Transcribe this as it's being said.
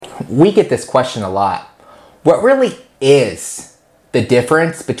We get this question a lot. What really is the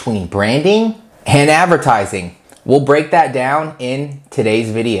difference between branding and advertising? We'll break that down in today's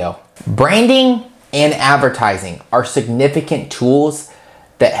video. Branding and advertising are significant tools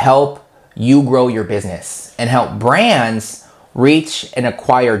that help you grow your business and help brands reach and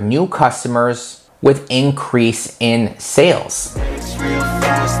acquire new customers with increase in sales.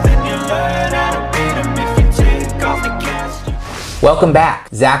 Welcome back.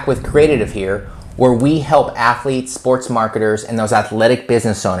 Zach with Creative here, where we help athletes, sports marketers, and those athletic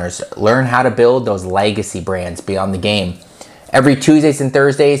business owners learn how to build those legacy brands beyond the game. Every Tuesdays and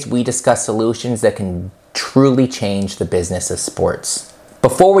Thursdays, we discuss solutions that can truly change the business of sports.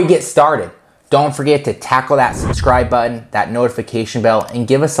 Before we get started, don't forget to tackle that subscribe button, that notification bell, and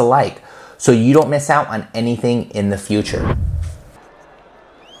give us a like so you don't miss out on anything in the future.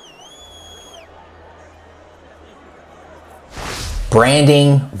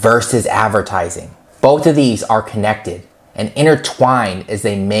 Branding versus advertising. Both of these are connected and intertwined as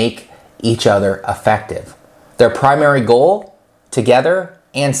they make each other effective. Their primary goal, together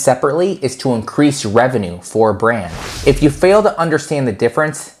and separately, is to increase revenue for a brand. If you fail to understand the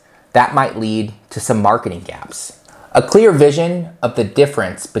difference, that might lead to some marketing gaps. A clear vision of the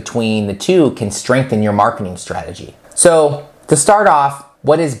difference between the two can strengthen your marketing strategy. So, to start off,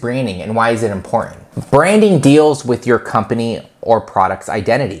 what is branding and why is it important? Branding deals with your company or product's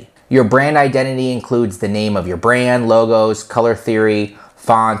identity. Your brand identity includes the name of your brand, logos, color theory,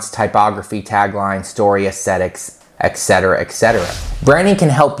 fonts, typography, tagline, story, aesthetics, etc., etc. Branding can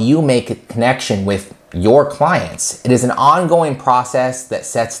help you make a connection with your clients. It is an ongoing process that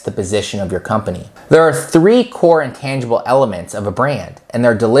sets the position of your company. There are 3 core intangible elements of a brand, and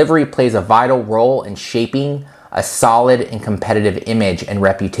their delivery plays a vital role in shaping a solid and competitive image and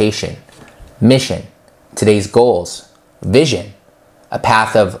reputation. Mission, today's goals. Vision, a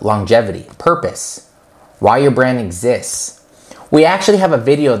path of longevity. Purpose, why your brand exists. We actually have a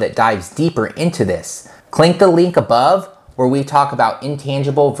video that dives deeper into this. Click the link above where we talk about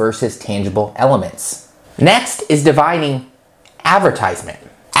intangible versus tangible elements. Next is defining advertisement.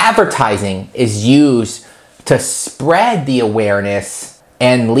 Advertising is used to spread the awareness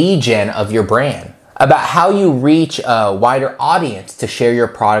and lead gen of your brand, about how you reach a wider audience to share your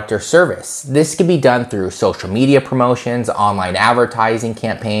product or service. This can be done through social media promotions, online advertising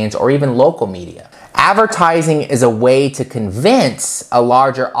campaigns, or even local media. Advertising is a way to convince a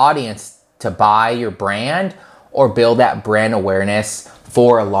larger audience to buy your brand or build that brand awareness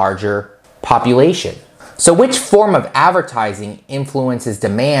for a larger population. So which form of advertising influences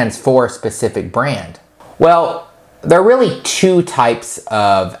demands for a specific brand? Well, there are really 2 types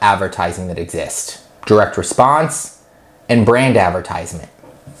of advertising that exist: direct response and brand advertisement.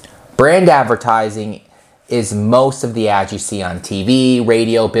 Brand advertising is most of the ads you see on TV,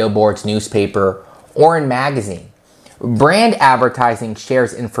 radio, billboards, newspaper, or in magazine. Brand advertising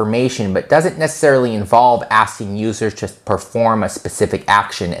shares information but doesn't necessarily involve asking users to perform a specific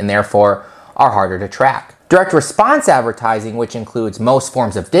action and therefore are harder to track. Direct response advertising, which includes most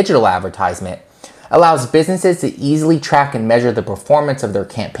forms of digital advertisement, allows businesses to easily track and measure the performance of their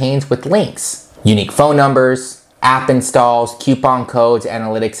campaigns with links, unique phone numbers, app installs, coupon codes,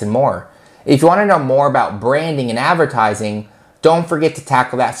 analytics, and more. If you want to know more about branding and advertising, don't forget to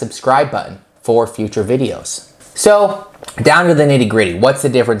tackle that subscribe button for future videos. So, down to the nitty-gritty. What's the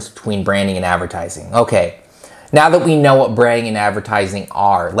difference between branding and advertising? Okay, now that we know what branding and advertising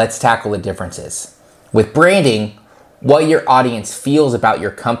are, let's tackle the differences. With branding, what your audience feels about your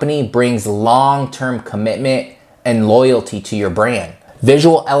company brings long-term commitment and loyalty to your brand.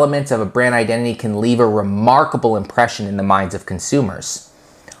 Visual elements of a brand identity can leave a remarkable impression in the minds of consumers.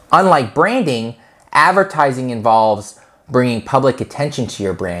 Unlike branding, advertising involves bringing public attention to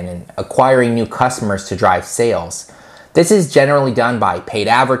your brand and acquiring new customers to drive sales. This is generally done by paid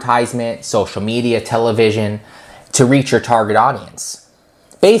advertisement, social media, television, to reach your target audience.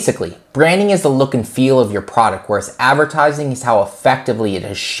 Basically, branding is the look and feel of your product, whereas advertising is how effectively it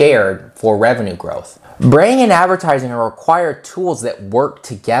is shared for revenue growth. Branding and advertising are required tools that work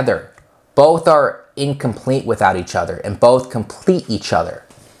together. Both are incomplete without each other, and both complete each other.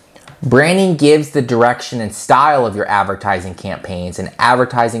 Branding gives the direction and style of your advertising campaigns, and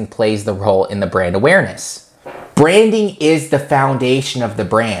advertising plays the role in the brand awareness. Branding is the foundation of the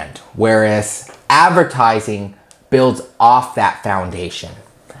brand, whereas advertising builds off that foundation.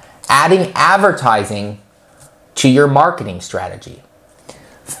 Adding advertising to your marketing strategy.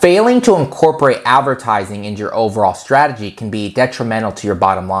 Failing to incorporate advertising into your overall strategy can be detrimental to your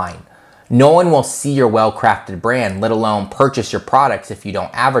bottom line. No one will see your well-crafted brand, let alone purchase your products if you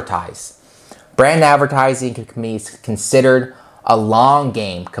don't advertise. Brand advertising can be considered a long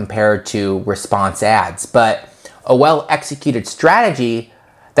game compared to response ads, but a well-executed strategy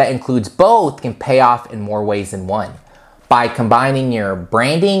that includes both can pay off in more ways than one. By combining your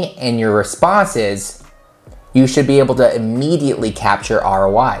branding and your responses, you should be able to immediately capture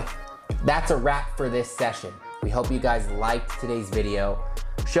ROI. That's a wrap for this session. We hope you guys liked today's video.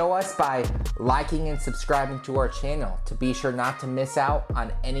 Show us by liking and subscribing to our channel to be sure not to miss out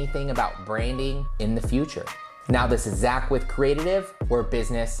on anything about branding in the future. Now, this is Zach with Creatitive, where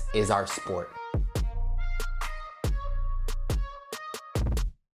business is our sport.